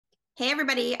Hey,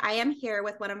 everybody. I am here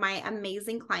with one of my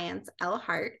amazing clients, Elle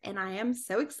Hart, and I am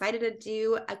so excited to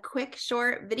do a quick,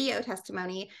 short video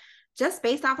testimony just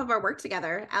based off of our work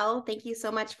together. Elle, thank you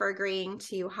so much for agreeing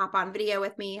to hop on video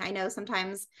with me. I know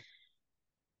sometimes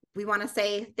we want to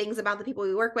say things about the people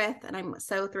we work with, and I'm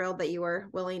so thrilled that you were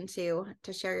willing to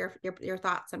share your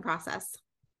thoughts and process.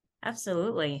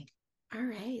 Absolutely. All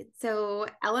right. So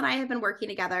Elle and I have been working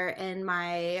together in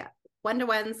my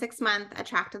one-to-one 6-month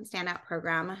Attract and Stand Out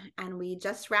program. And we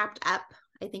just wrapped up,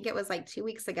 I think it was like 2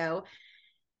 weeks ago.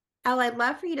 Elle, I'd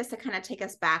love for you just to kind of take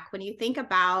us back when you think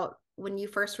about when you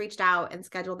first reached out and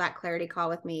scheduled that clarity call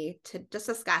with me to just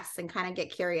discuss and kind of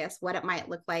get curious what it might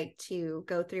look like to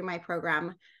go through my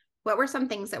program. What were some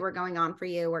things that were going on for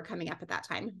you or coming up at that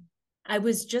time? I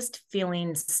was just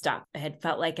feeling stuck. I had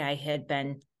felt like I had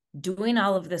been doing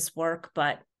all of this work,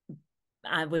 but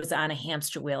I was on a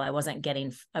hamster wheel. I wasn't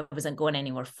going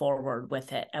anywhere forward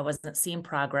with it. I wasn't seeing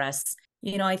progress.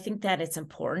 I think that it's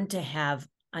important to have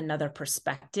another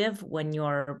perspective when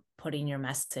you're putting your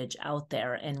message out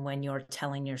there and when you're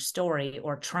telling your story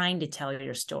or trying to tell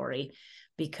your story,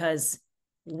 because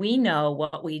we know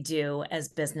what we do as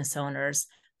business owners,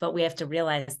 but we have to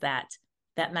realize that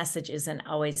that message isn't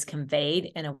always conveyed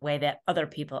in a way that other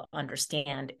people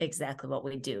understand exactly what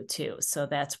we do too. So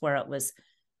that's where it was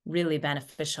really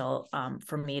beneficial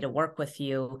for me to work with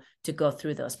you to go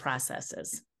through those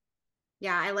processes.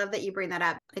 Yeah, I love that you bring that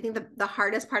up. I think the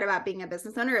hardest part about being a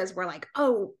business owner is we're like,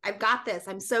 oh, I've got this.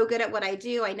 I'm so good at what I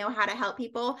do. I know how to help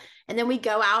people. And then we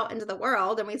go out into the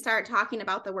world and we start talking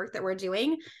about the work that we're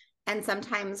doing. And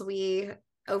sometimes we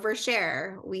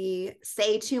overshare, we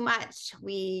say too much,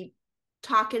 we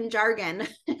talk in jargon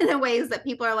in ways that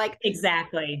people are like,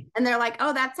 exactly. And they're like,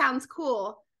 oh, that sounds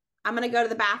cool. I'm going to go to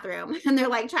the bathroom. And they're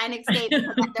like trying to escape.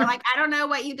 They're like, I don't know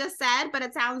what you just said, but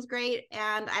it sounds great.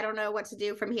 And I don't know what to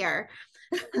do from here.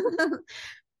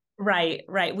 Right.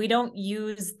 We don't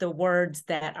use the words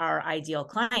that our ideal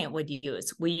client would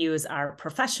use. We use our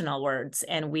professional words,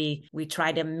 and we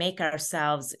try to make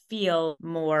ourselves feel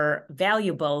more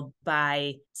valuable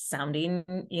by sounding,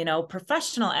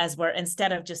 professional, as we're,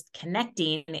 instead of just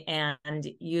connecting and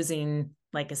using,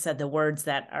 like I said, the words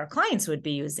that our clients would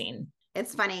be using.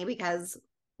 It's funny because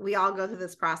we all go through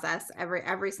this process.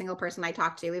 Every single person I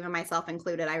talk to, even myself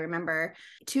included. I remember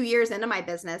 2 years into my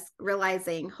business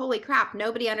realizing, holy crap,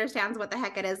 nobody understands what the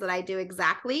heck it is that I do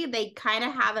exactly. They kind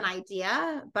of have an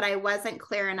idea, but I wasn't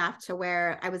clear enough to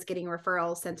where I was getting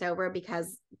referrals sent over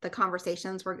because the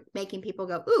conversations were making people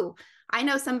go, ooh, I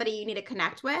know somebody you need to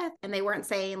connect with. And they weren't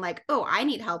saying like, oh, I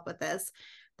need help with this.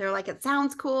 They're like, it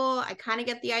sounds cool. I kind of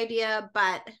get the idea,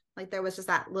 but like there was just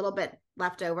that little bit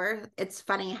left over. It's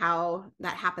funny how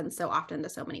that happens so often to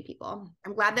so many people.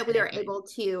 I'm glad that we were able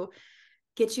to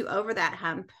get you over that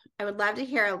hump. I would love to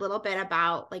hear a little bit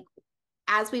about, like,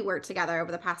 as we worked together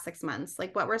over the past 6 months,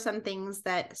 like what were some things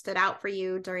that stood out for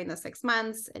you during the 6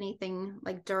 months? Anything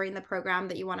like during the program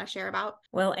that you want to share about?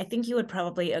 Well, I think you would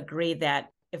probably agree that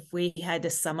if we had to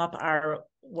sum up our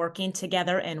working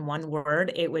together in one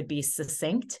word, it would be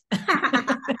succinct.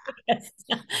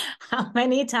 How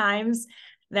many times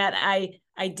that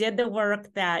I did the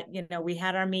work that, we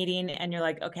had our meeting and you're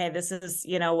like, okay, this is,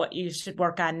 what you should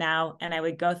work on now. And I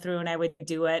would go through and I would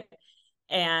do it.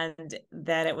 And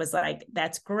that it was like,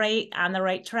 that's great, on the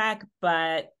right track,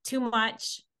 but too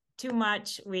much.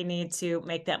 We need to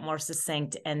make that more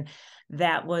succinct. And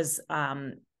that was,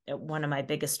 one of my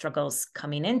biggest struggles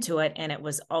coming into it. And it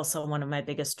was also one of my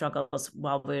biggest struggles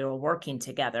while we were working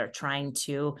together, trying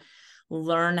to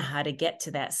learn how to get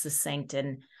to that succinct.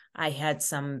 And I had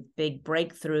some big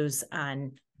breakthroughs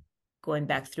on going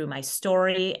back through my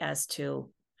story as to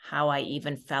how I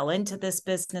even fell into this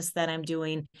business that I'm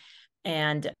doing.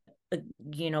 And,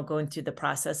 going through the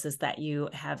processes that you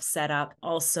have set up.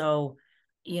 Also,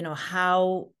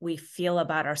 how we feel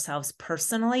about ourselves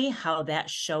personally, how that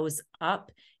shows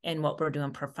up in what we're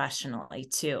doing professionally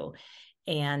too.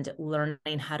 And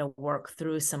learning how to work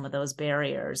through some of those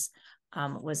barriers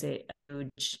was a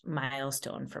huge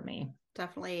milestone for me.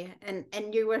 Definitely.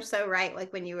 And you were so right.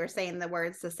 Like when you were saying the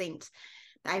word succinct,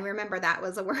 I remember that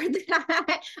was a word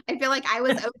that I feel like I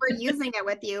was overusing it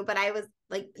with you, but I was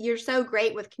like, you're so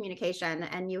great with communication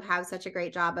and you have such a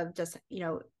great job of just,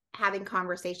 having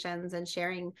conversations and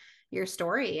sharing your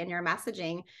story and your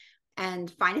messaging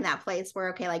and finding that place where,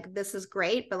 okay, like this is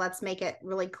great, but let's make it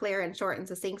really clear and short and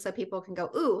succinct so people can go,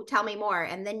 ooh, tell me more.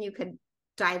 And then you could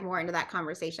dive more into that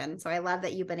conversation. So I love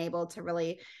that you've been able to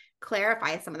really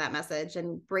clarify some of that message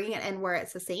and bring it in where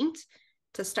it's succinct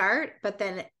to start, but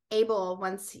then able,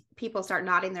 once people start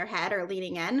nodding their head or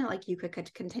leaning in, like you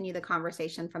could continue the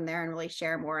conversation from there and really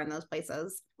share more in those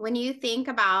places. When you think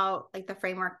about like the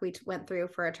framework we went through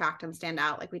for attract and stand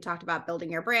out, like we talked about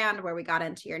building your brand, where we got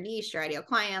into your niche, your ideal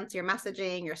clients, your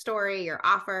messaging, your story, your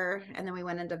offer, and then we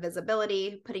went into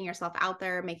visibility, putting yourself out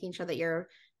there, making sure that you're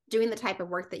doing the type of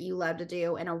work that you love to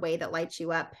do in a way that lights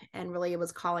you up, and really it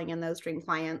was calling in those dream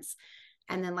clients.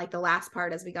 And then like the last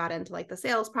part, as we got into like the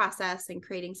sales process and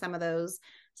creating some of those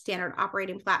standard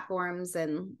operating platforms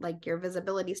and like your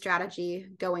visibility strategy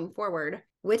going forward,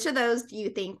 which of those do you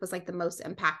think was like the most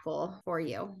impactful for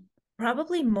you?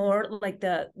 Probably more like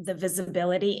the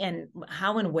visibility and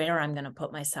how and where I'm going to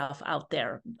put myself out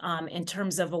there, in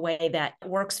terms of a way that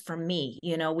works for me.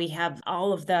 You know, we have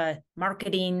all of the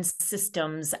marketing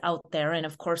systems out there, and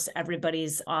of course,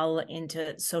 everybody's all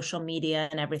into social media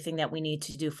and everything that we need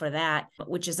to do for that,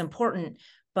 which is important.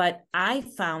 But I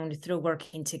found through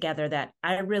working together that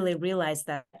I really realized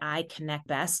that I connect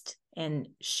best and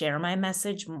share my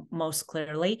message most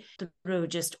clearly through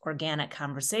just organic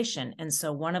conversation. And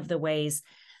so one of the ways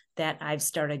that I've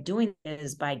started doing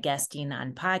is by guesting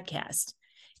on podcasts.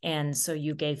 And so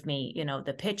you gave me, you know,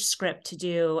 the pitch script to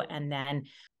do, and then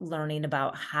learning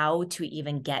about how to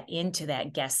even get into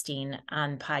that guesting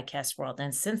on podcast world.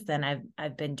 And since then,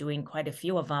 I've been doing quite a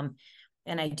few of them.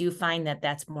 And I do find that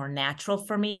that's more natural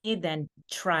for me than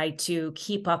try to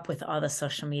keep up with all the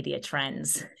social media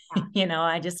trends. Yeah. You know,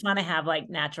 I just want to have like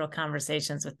natural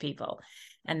conversations with people.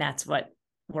 And that's what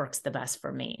works the best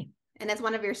for me. And it's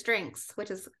one of your strengths, which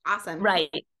is awesome. Right.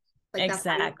 Like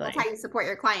exactly. That's how you support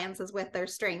your clients, is with their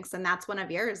strengths. And that's one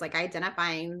of yours, like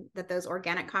identifying that those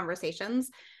organic conversations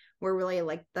were really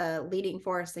like the leading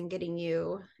force in getting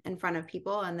you in front of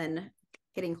people, and then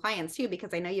getting clients too,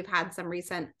 because I know you've had some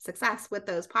recent success with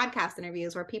those podcast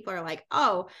interviews where people are like,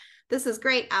 oh, this is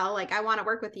great, Elle, like I want to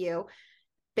work with you,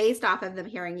 based off of them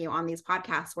hearing you on these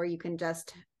podcasts, where you can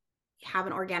just have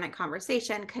an organic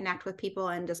conversation, connect with people,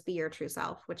 and just be your true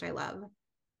self, which I love.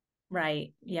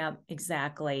 Right. Yeah,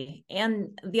 exactly.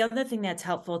 And the other thing that's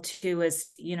helpful too is,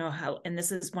 you know, and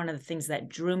this is one of the things that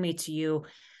drew me to you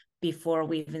before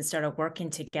we even started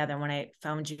working together, when I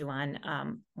found you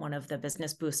on one of the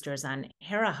business boosters on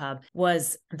Hera Hub,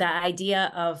 was the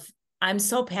idea of, I'm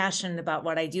so passionate about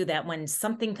what I do that when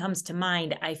something comes to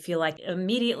mind, I feel like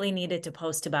immediately needed to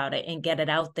post about it and get it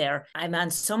out there. I'm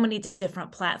on so many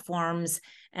different platforms,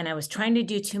 and I was trying to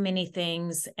do too many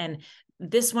things. And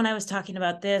this one I was talking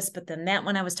about this, but then that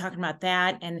one I was talking about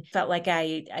that, and felt like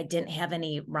I didn't have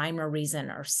any rhyme or reason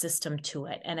or system to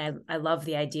it. And I love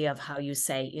the idea of how you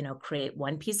say, you know, create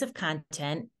one piece of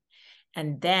content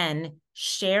and then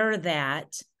share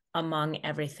that among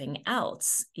everything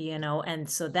else, you know. And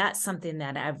so that's something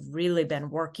that I've really been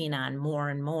working on more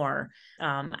and more.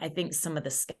 I think some of the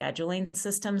scheduling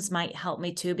systems might help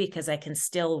me too, because I can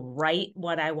still write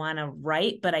what I want to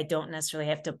write, but I don't necessarily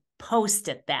have to post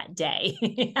it that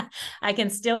day. I can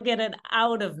still get it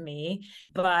out of me,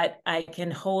 but I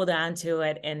can hold on to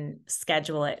it and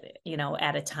schedule it, you know,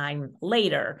 at a time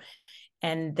later.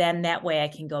 And then that way I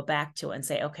can go back to it and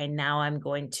say, okay, now I'm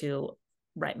going to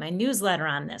write my newsletter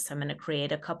on this. I'm going to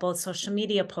create a couple of social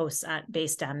media posts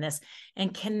based on this,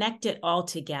 and connect it all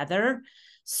together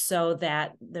so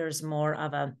that there's more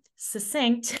of a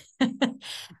succinct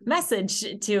message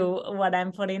to what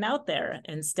I'm putting out there,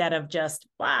 instead of just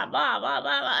blah, blah, blah,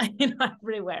 blah, blah, you know,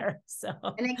 everywhere. So,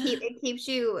 and it keeps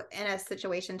you in a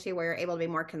situation too where you're able to be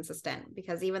more consistent,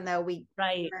 because even though we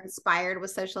are inspired with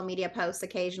social media posts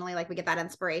occasionally, like we get that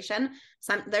inspiration,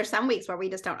 there's some weeks where we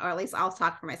just don't, or at least I'll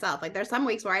talk for myself, like there's some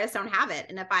weeks where I just don't have it.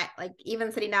 And if I, like,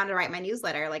 even sitting down to write my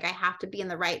newsletter, like I have to be in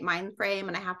the right mind frame,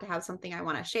 and I have to have something I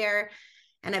want to share.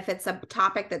 And if it's a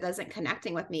topic that doesn't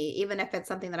connecting with me, even if it's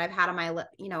something that I've had on my,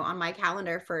 you know, on my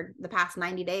calendar for the past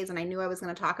 90 days, and I knew I was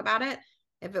going to talk about it,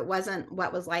 if it wasn't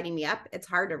what was lighting me up, it's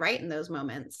hard to write in those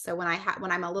moments. So when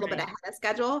I'm a little bit ahead of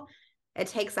schedule, it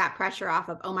takes that pressure off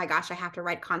of, oh my gosh, I have to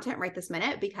write content right this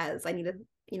minute, because I need to,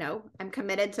 you know, I'm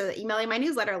committed to emailing my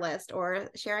newsletter list or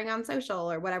sharing on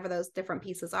social or whatever those different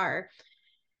pieces are.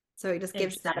 So it just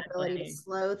gives you that ability to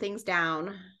slow things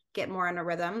down, get more in a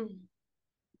rhythm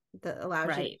that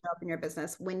allows you to show up in your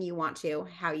business when you want to,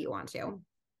 how you want to.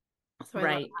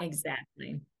 So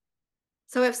exactly.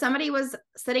 So if somebody was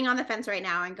sitting on the fence right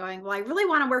now and going, well, I really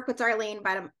want to work with Darlene,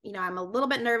 but I'm a little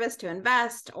bit nervous to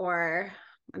invest, or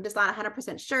I'm just not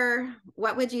 100% sure,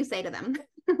 what would you say to them?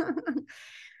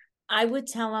 I would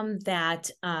tell them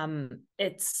that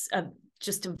it's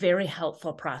just a very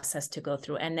helpful process to go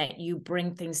through, and that you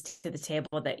bring things to the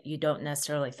table that you don't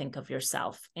necessarily think of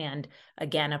yourself. And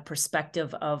again, a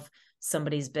perspective of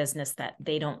somebody's business that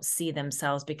they don't see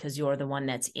themselves because you're the one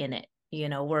that's in it. You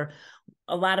know,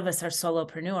 a lot of us are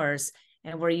solopreneurs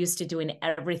and we're used to doing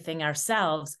everything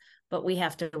ourselves, but we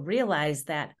have to realize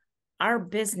that our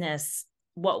business,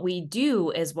 what we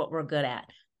do is what we're good at.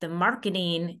 The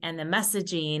marketing and the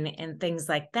messaging and things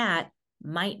like that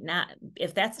might not,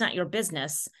 if that's not your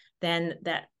business, then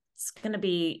that's going to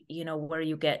be, you know, where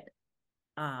you get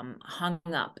hung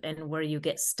up and where you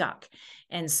get stuck.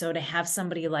 And so to have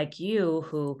somebody like you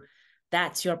who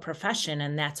that's your profession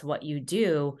and that's what you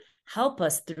do, help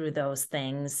us through those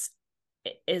things,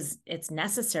 it's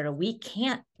necessary. We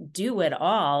can't do it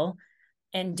all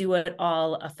and do it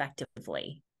all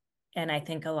effectively. And I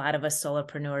think a lot of us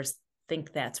solopreneurs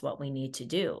think that's what we need to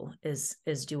do is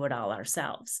do it all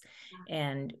ourselves. Yeah.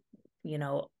 And, you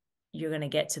know, you're going to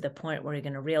get to the point where you're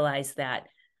going to realize that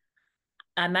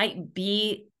I might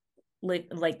be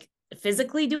like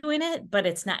physically doing it, but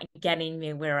it's not getting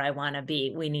me where I want to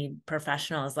be. We need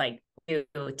professionals like you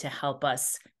to help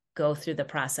us go through the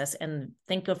process and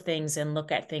think of things and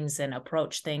look at things and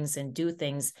approach things and do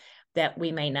things that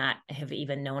we may not have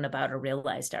even known about or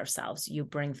realized ourselves. You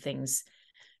bring things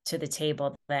to the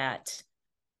table that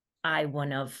I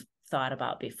wouldn't have thought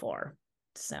about before.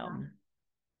 So.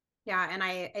 Yeah. And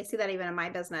I see that even in my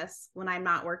business when I'm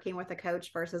not working with a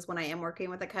coach versus when I am working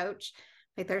with a coach.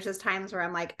 Like there's just times where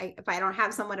I'm like, if I don't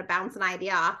have someone to bounce an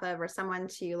idea off of or someone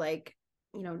to like,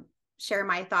 you know, share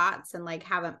my thoughts and like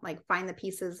have like find the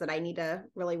pieces that I need to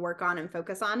really work on and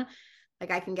focus on, like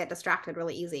I can get distracted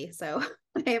really easy. So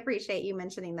I appreciate you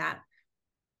mentioning that.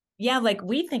 Yeah, like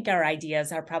we think our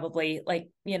ideas are probably like,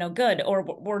 you know, good, or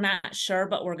we're not sure,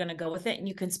 but we're going to go with it. And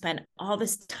you can spend all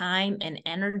this time and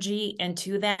energy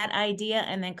into that idea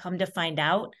and then come to find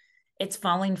out it's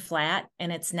falling flat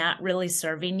and it's not really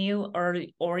serving you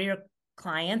or your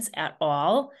clients at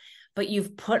all. But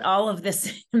you've put all of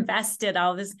this, invested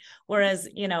all this. Whereas,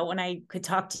 you know, when I could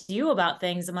talk to you about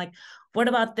things, I'm like, what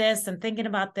about this? I'm thinking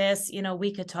about this, you know,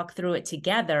 we could talk through it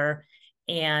together.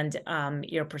 And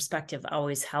your perspective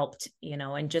always helped, you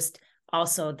know, and just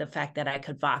also the fact that I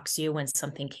could Vox you when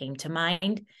something came to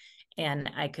mind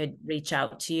and I could reach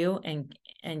out to you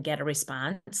and get a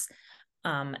response.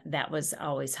 That was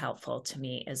always helpful to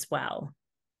me as well.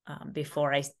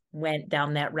 Before I went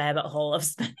down that rabbit hole of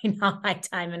spending all my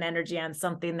time and energy on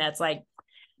something that's like,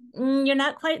 you're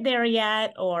not quite there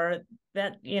yet, or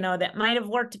that, you know, that might have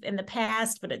worked in the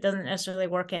past, but it doesn't necessarily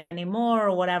work anymore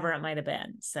or whatever it might have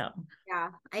been. So, yeah,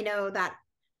 I know that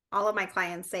all of my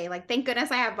clients say like, thank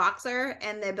goodness I have Voxer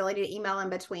and the ability to email in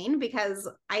between because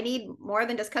I need more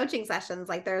than just coaching sessions.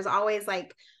 Like there's always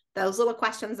like those little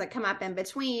questions that come up in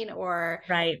between or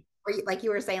right. Or like you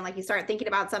were saying, like you start thinking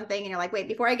about something and you're like, wait,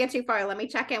 before I get too far, let me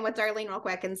check in with Darlene real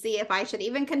quick and see if I should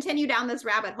even continue down this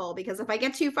rabbit hole. Because if I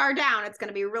get too far down, it's going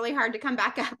to be really hard to come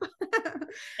back up.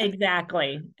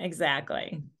 Exactly.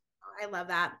 I love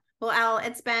that. Well, Elle,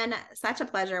 it's been such a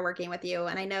pleasure working with you.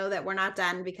 And I know that we're not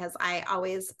done because I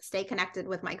always stay connected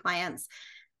with my clients.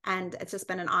 And it's just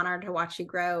been an honor to watch you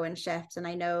grow and shift. And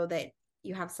I know that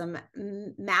you have some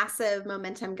massive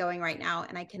momentum going right now,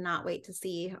 and I cannot wait to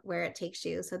see where it takes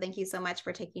you. So thank you so much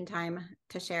for taking time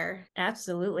to share.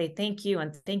 Absolutely. Thank you.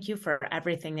 And thank you for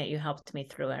everything that you helped me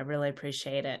through. I really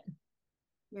appreciate it.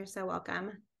 You're so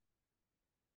welcome.